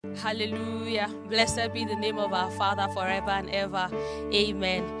Hallelujah. Blessed be the name of our Father forever and ever.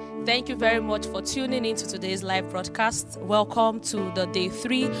 Amen. Thank you very much for tuning into today's live broadcast. Welcome to the day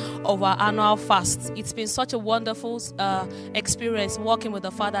 3 of our annual fast. It's been such a wonderful experience working with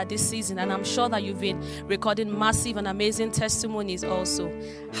the Father this season, and I'm sure that you've been recording massive and amazing testimonies also.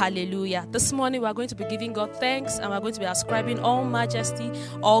 Hallelujah. This morning we're going to be giving God thanks, and we're going to be ascribing all majesty,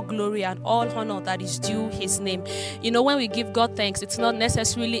 all glory, and all honor that is due His name. You know, when we give God thanks, it's not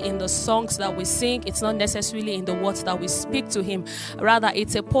necessarily in the songs that we sing, it's not necessarily in the words that we speak to Him. Rather,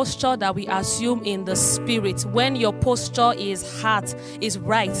 it's a posture that we assume in the spirit. When your posture is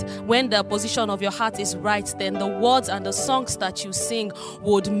right, when the position of your heart is right, then the words and the songs that you sing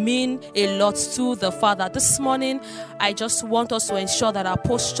would mean a lot to the Father. This morning, I just want us to ensure that our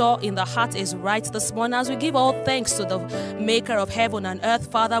posture in the heart is right this morning. As we give all thanks to the Maker of heaven and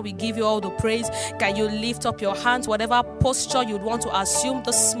earth, Father, we give you all the praise. Can you lift up your hands? Whatever posture you'd want to assume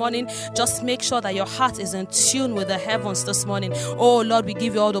this morning, just make sure that your heart is in tune with the heavens this morning. Oh Lord, we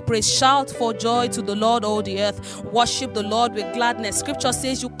give you all the praise. Shout for joy to the Lord, all the earth. Worship the Lord with gladness. Scripture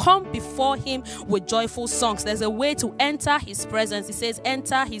says you come before Him with joyful songs. There's a way to enter His presence. It says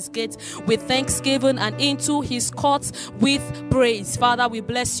enter His gates with thanksgiving and into His courts with praise. Father, we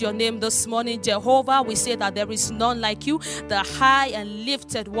bless your name this morning. Jehovah, we say that there is none like you, the high and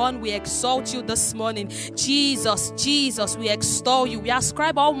lifted one. We exalt you this morning. Jesus, we extol you. We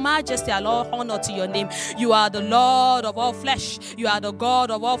ascribe all majesty and all honor to your name. You are the Lord of all flesh. You are the God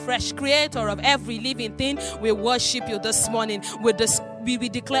of all flesh, creator of every living thing. We worship you this morning with this. We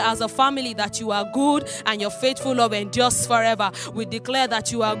declare as a family that you are good and your faithful love endures forever. We declare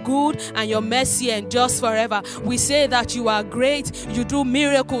that you are good and your mercy endures forever. We say that you are great. You do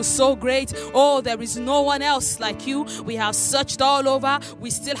miracles so great. Oh, there is no one else like you. We have searched all over. We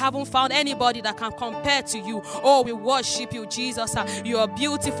still haven't found anybody that can compare to you. Oh, we worship you, Jesus. You are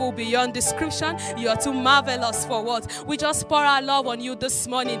beautiful beyond description. You are too marvelous for words. We just pour our love on you this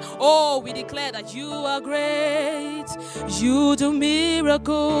morning. Oh, we declare that you are great. You do miracles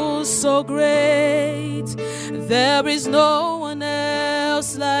so great. There is no one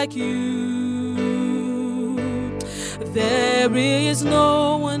else like you. There is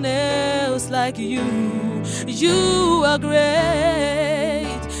no one else like you. You are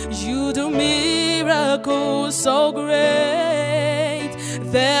great. You do miracles so great.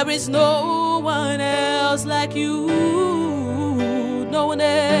 There is no one else like you. No one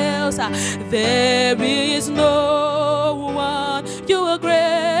else. There is no one. You are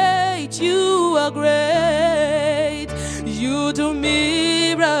great. You are great. You do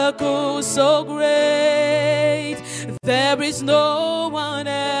miracles so great. There is no one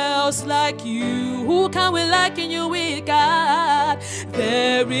else like you. Who can we liken you with, God?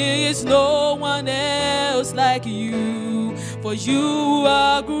 There is no one else like you. For you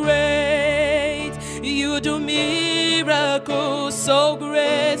are great. You do miracles so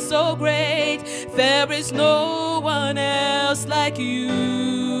great, so great. There is no one else like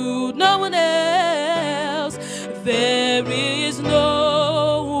you. No one else. There is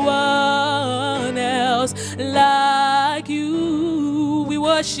no one else like you. We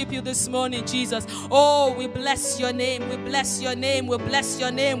worship you this morning, Jesus. Oh, we bless your name. We bless your name. We bless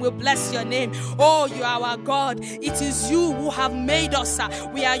your name. We bless your name. Oh, you are our God. It is you who have made us.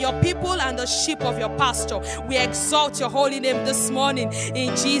 We are your people and the sheep of your pasture. We exalt your holy name this morning.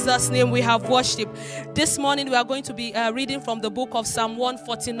 In Jesus' name we have worshipped. This morning we are going to be reading from the book of Psalm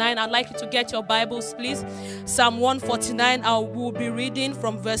 149. I'd like you to get your Bibles, please. Psalm 149. I will be reading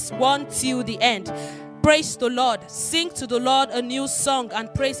from verse 1 till the end. Praise the Lord. Sing to the Lord a new song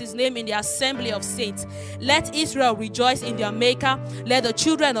and praise His name in the assembly of saints. Let Israel rejoice in their Maker. Let the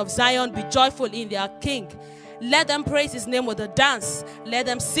children of Zion be joyful in their King. Let them praise His name with a dance. Let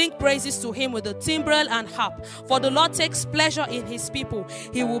them sing praises to Him with the timbrel and harp. For the Lord takes pleasure in His people.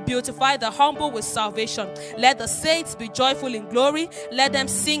 He will beautify the humble with salvation. Let the saints be joyful in glory. Let them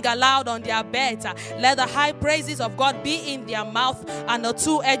sing aloud on their beds. Let the high praises of God be in their mouth and a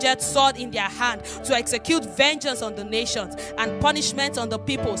two-edged sword in their hand, to execute vengeance on the nations and punishment on the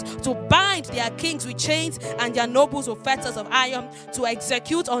peoples, to bind their kings with chains and their nobles with fetters of iron, to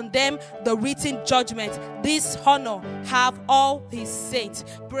execute on them the written judgment. This honor have all His saints.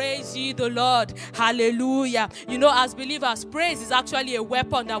 Praise ye the Lord. Hallelujah. You know, as believers, praise is actually a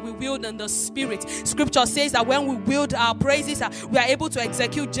weapon that we wield in the spirit. Scripture says that when we wield our praises, we are able to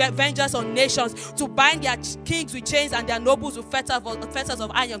execute vengeance on nations, to bind their kings with chains and their nobles with fetters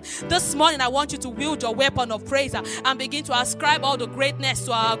of iron. This morning I want you to wield your weapon of praise and begin to ascribe all the greatness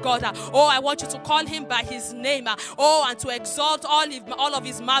to our God. Oh, I want you to call Him by His name. Oh, and to exalt all of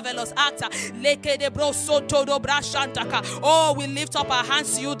His marvelous acts. Oh, we lift up our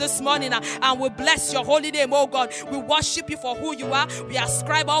hands to you this morning and we bless your holy name, oh God. We worship you for who you are. We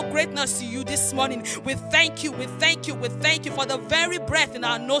ascribe all greatness to you this morning. We thank you, we thank you, we thank you for the very breath in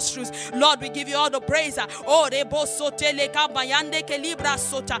our nostrils. Lord, we give you all the praise. Oh,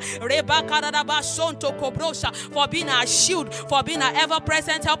 for being our shield, for being our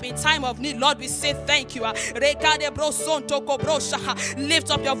ever-present help in time of need. Lord, we say thank you.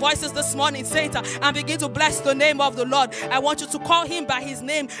 Lift up your voices this morning, saints, and begin to bless the name of the Lord. I want you to call him by his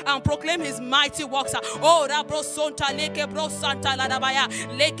name and proclaim his mighty works. Oh,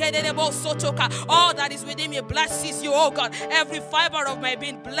 all that is within me blesses you, oh God. Every fiber of my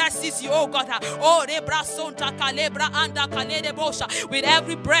being blesses you, oh God. Oh, with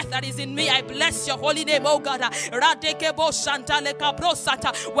every breath that is in me, I bless your holy name, oh God.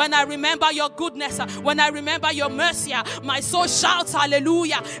 When I remember your goodness, when I remember your mercy, my soul shouts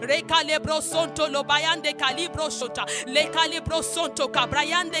hallelujah.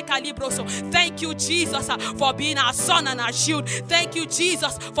 Thank you, Jesus, for being our son and our shield. Thank you,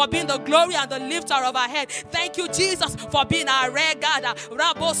 Jesus, for being the glory and the lifter of our head. Thank you, Jesus, for being our rare God.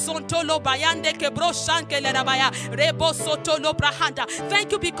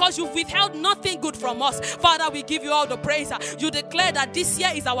 Thank you because you've withheld nothing good from us. Father, we give you all the praise. You declare that this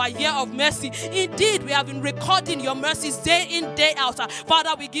year is our year of mercy. Indeed, we have been recording your mercies day in, day out.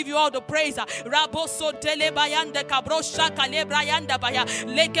 Father, we give you all the praise.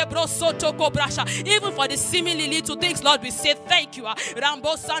 Even for the seemingly little things, Lord, we say thank you.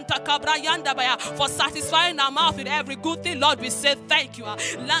 For satisfying our mouth with every good thing, Lord, we say thank you.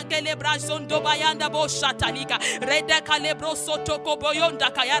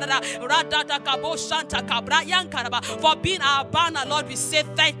 For being our banner, Lord, we say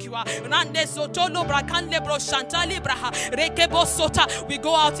thank you. We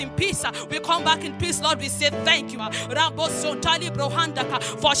go out in peace, we come back in peace, Lord, we say thank you.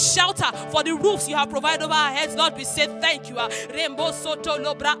 For shelter, for the roofs you have provided over our heads, Lord, we say thank you.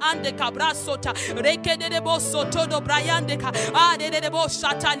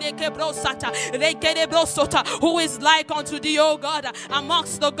 Who is like unto thee, O God?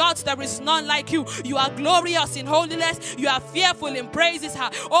 Amongst the gods there is none like you. You are glorious in holiness, you are fearful in praises.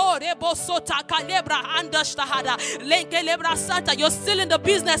 Oh, you're still in the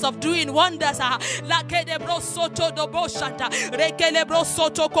business of doing wonders.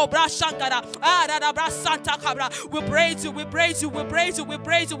 We praise you, we praise you, we praise you, we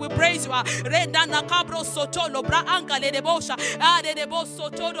praise you, we praise you.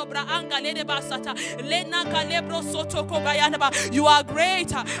 You are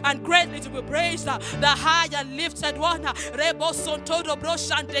great and greatly to be praised, the high and lifted one.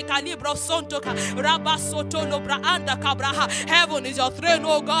 Heaven is your throne,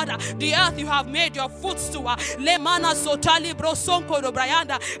 oh God. The earth you have made your footstool. Lemana sotali brosonko do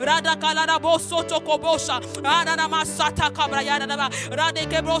brayanda rada kalada bosoto kobosha rada masata kabrayanda rada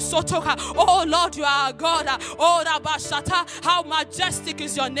kebrosotoka. Oh Lord, you are God. Oh Rabashata, how majestic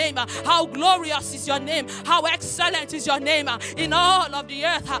is your name, how glorious is your name, how excellent is your name in all of the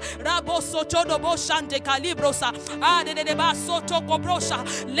earth. Rabosoto do boshante kalibrosa de basoto kobrosha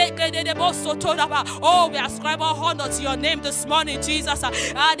leke de bosoto daba. Oh, we ascribe all honor to your name this morning, Jesus.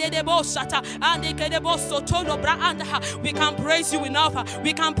 We can praise you enough.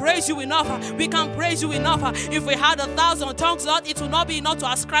 We can praise you enough. We can praise you enough. If we had 1,000 tongues, Lord, it will not be enough to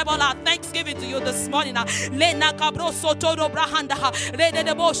ascribe all our thanksgiving to you this morning.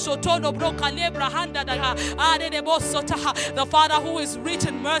 The Father who is rich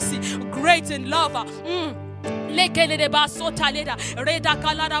in mercy, great in love. Lekele de basota leda reda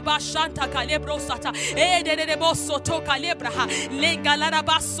kalada bashanta kalebrosata de bosoto kalebraha legalada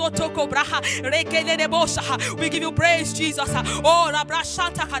basoto kobraha rekele de bosha. We give you praise, Jesus. Oh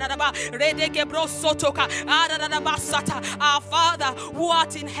rabrashanta kadaba redeke brosotoka adada basata. Our Father who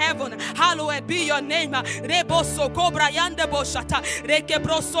art in heaven, hallowed be your name. Reboso kobra yande boshata reke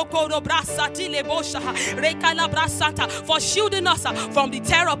brosoko do brasati le bosha rekala brasanta. For shielding us from the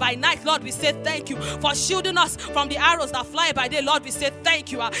terror by night, Lord, we say thank you. For shielding us from the arrows that fly by day, Lord, we say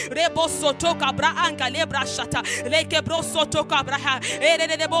thank you. The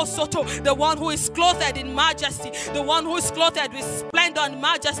one who is clothed in majesty, the one who is clothed with splendor and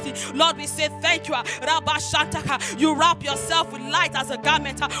majesty, Lord, we say thank you. You wrap yourself with light as a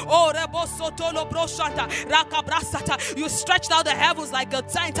garment. Oh, you stretched out the heavens like a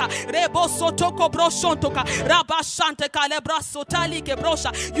tent.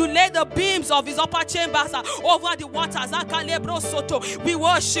 You lay the beams of his upper chambers. over the waters. We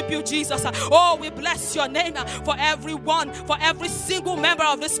worship you, Jesus. Oh, we bless your name for everyone, for every single member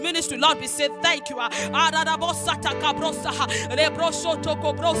of this ministry. Lord, we say thank you.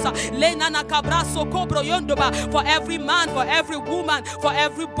 For every man, for every woman, for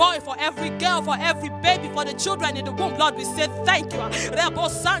every boy, for every girl, for every baby, for the children in the womb, Lord, we say thank you.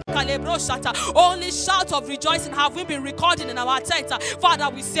 Only shout of rejoicing have we been recording in our tent. Father,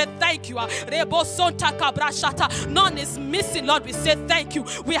 we say thank you. None is missing, Lord, we say thank you.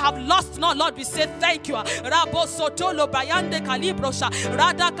 We have lost none, Lord, we say thank you.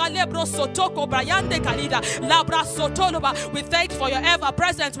 We thank you for your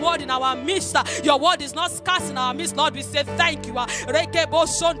ever-present word in our midst. Your word is not scarce in our midst, Lord, we say thank you.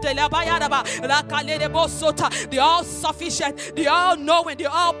 The all-sufficient, the all-knowing, the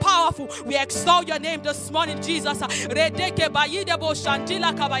all-powerful, we extol your name this morning, Jesus.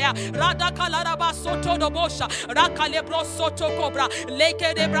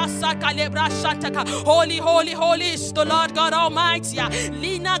 Holy, holy, holy is the Lord God Almighty.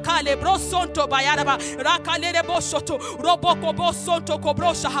 Lina kalebro sonto bayaraba rakalebo soto roboko bosonto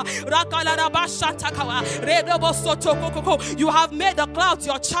kobrosha rakalaraba shantakawa redobo soto kokoko. You have made the clouds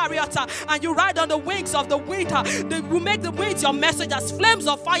your chariot, and you ride on the wings of the wind. You make the winds your messengers, flames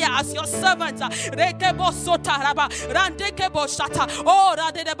of fire as your servants. Rekebo sota raba randekebo shata. Oh,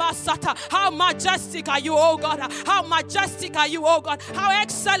 radeba sata. How majestic are you, oh God? How majestic are you, oh God? How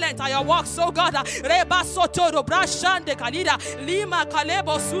excellent are your works, oh God? Reba soto do brashande kalida lima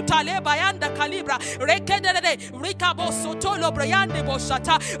kalebo suta leba yanda kalibra rekedere rikabo soto lo brayande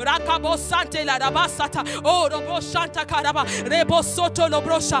boshata rakabo sante la rabasata. Oh, robo shanta karaba rebo soto lo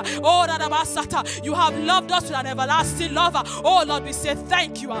brosha. Oh, rabasata. You have loved us with an everlasting love. Oh Lord, we say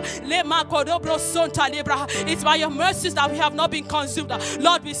thank you. Lema kodobro sonta libra. It's by your mercies that we have not been consumed.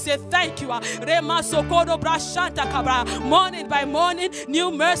 Lord, we say thank you. Rema sokodo brashanta kabra. Morning by morning,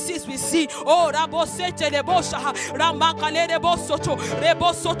 new mercies we see. Oh, rabo sete lebo shaha ramakale lebo soto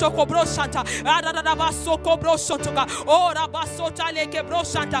rebo soto kobro shanta radadaba soko bro sotoka. Oh, rabasota leke bro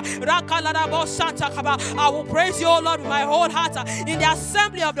shanta rakala rabo shanta kaba. I will praise you, oh Lord, with my whole heart in the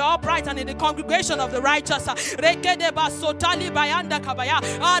assembly of the upright and in the congregation of the righteous.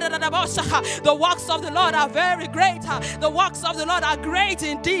 The works of the Lord are very great. The works of the Lord are great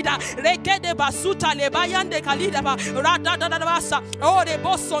indeed.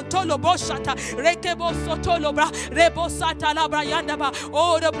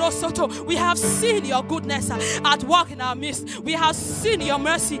 Oh, we have seen your goodness at work in our midst. We have seen your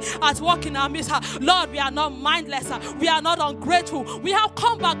mercy at work in our midst. Lord, we are not mindless. We are not ungrateful. We have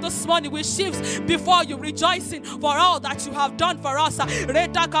come back this morning with sheaves before you, rejoicing for all that you have done for us.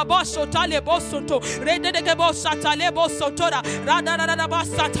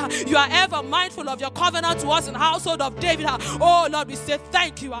 You are ever mindful of your covenant to us in the household of David. Oh Lord, we say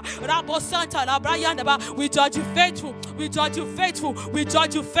thank you. We judge you faithful. We judge you faithful. We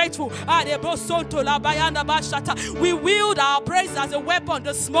judge you faithful. We wield our praise as a weapon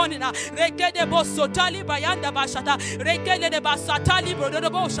this morning.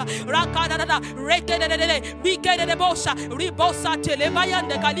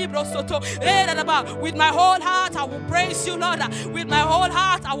 With my whole heart, I will praise you, Lord. With my whole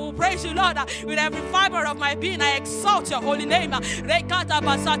heart, I will praise you, Lord. With every fiber of my being, I exalt your holy name.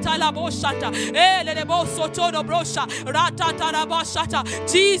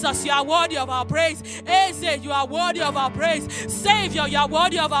 Jesus, you are worthy of our praise. Eze, you are worthy of our praise. Savior, you are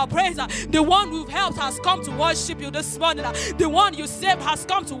worthy of our praise. The one who've helped has come to worship you this morning. The one you saved has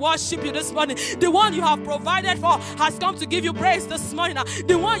come to worship you this morning. The one you have provided for has come to give you praise this morning.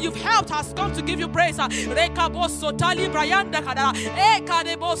 The one you've helped has come to give you praise.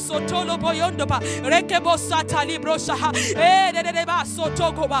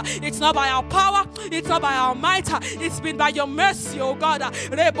 It's not by our power, it's not by our might, it's been by your mercy, oh God.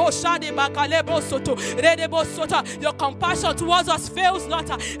 Your compassion towards us fails not.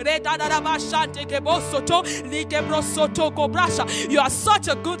 You are such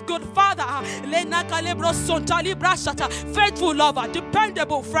a good Father, faithful lover,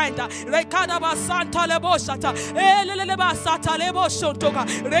 dependable friend.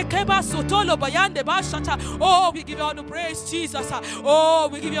 Oh, we give you all the praise, Jesus. Oh,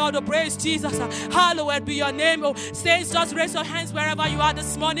 we give you all the praise, Jesus. Hallowed be your name. Oh, saints, just raise your hands wherever you are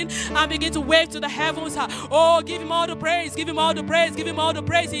this morning and begin to wave to the heavens. Oh, give him all the praise, give him all the praise, give him all the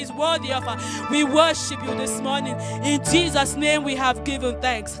praise. He is worthy of. We worship you this morning. In Jesus' name we have given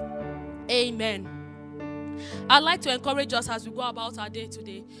thanks. Amen. I'd like to encourage us as we go about our day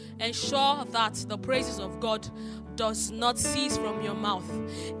today. Ensure that the praises of God does not cease from your mouth.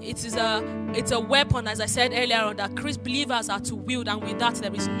 It's a weapon, as I said earlier on, that Christ believers are to wield, and with that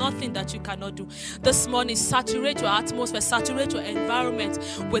there is nothing that you cannot do. This morning, saturate your atmosphere, saturate your environment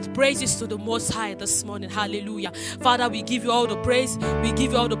with praises to the Most High this morning. Hallelujah. Father, we give you all the praise. We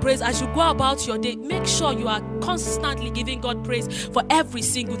give you all the praise. As you go about your day, make sure you are constantly giving God praise for every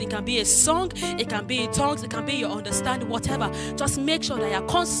single thing. It can be a song, it can be in tongues, it can be your understanding, whatever. Just make sure that you are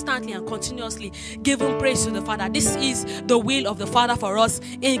constantly and continuously giving praise to the Father. This is the will of the Father for us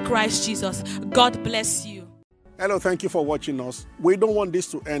in Christ Jesus. God bless you. Hello, thank you for watching us. We don't want this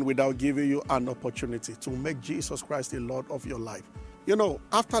to end without giving you an opportunity to make Jesus Christ the Lord of your life. You know,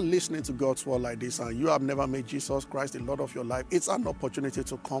 after listening to God's word like this and you have never made Jesus Christ the Lord of your life, it's an opportunity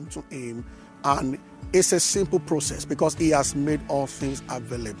to come to Him, and it's a simple process because He has made all things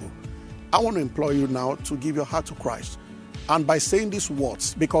available. I want to implore you now to give your heart to Christ. And by saying these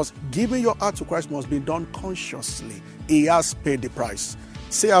words, because giving your heart to Christ must be done consciously. He has paid the price.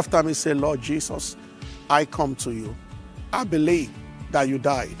 Say after me, say, Lord Jesus, I come to you. I believe that you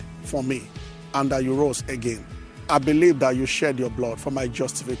died for me and that you rose again. I believe that you shed your blood for my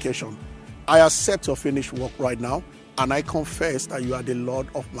justification. I accept your finished work right now, and I confess that you are the Lord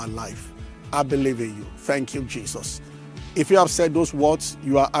of my life. I believe in you. Thank you, Jesus. If you have said those words,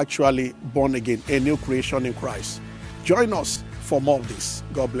 you are actually born again, a new creation in Christ. Join us for more of this.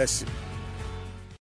 God bless you.